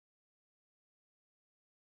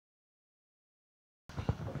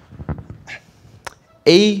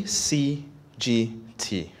A, C, G,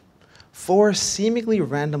 T. 4 seemingly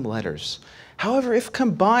random letters. However, if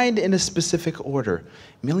combined in a specific order,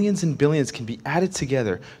 millions and billions can be added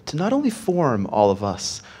together to not only form all of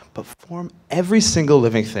us, but form every single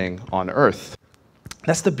living thing on Earth.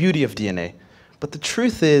 That's the beauty of DNA. But the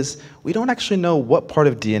truth is, we don't actually know what part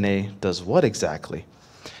of DNA does what exactly.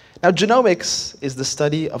 Now, genomics is the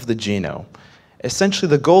study of the genome. Essentially,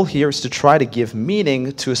 the goal here is to try to give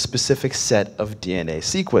meaning to a specific set of DNA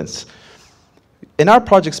sequence. In our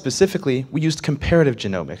project specifically, we used comparative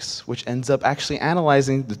genomics, which ends up actually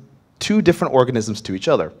analyzing the 2 different organisms to each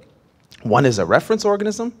other. One is a reference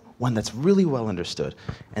organism, one that's really well understood,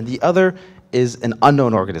 and the other is an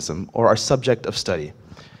unknown organism, or our subject of study.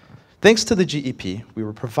 Thanks to the GEP, we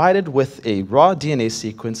were provided with a raw DNA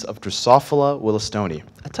sequence of Drosophila willistoni,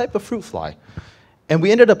 a type of fruit fly. And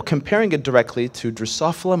we ended up comparing it directly to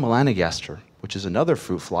Drosophila melanogaster, which is another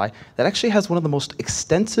fruit fly that actually has one of the most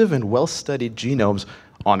extensive and well-studied genomes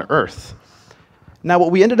on Earth. Now,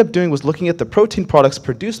 what we ended up doing was looking at the protein products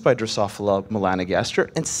produced by Drosophila melanogaster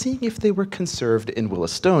and seeing if they were conserved in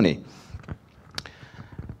willistoni.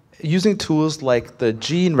 Using tools like the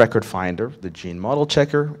gene record finder, the gene model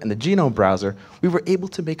checker, and the genome browser, we were able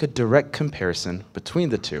to make a direct comparison between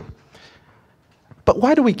the 2. But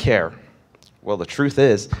why do we care? Well, the truth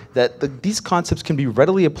is that these concepts can be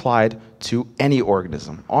readily applied to any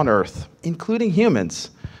organism on Earth, including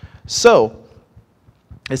humans. So,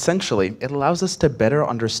 essentially, it allows us to better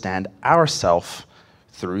understand ourselves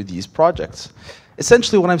through these projects.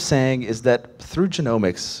 Essentially, what I'm saying is that through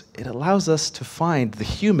genomics, it allows us to find the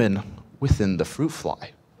human within the fruit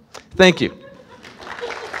fly. Thank you.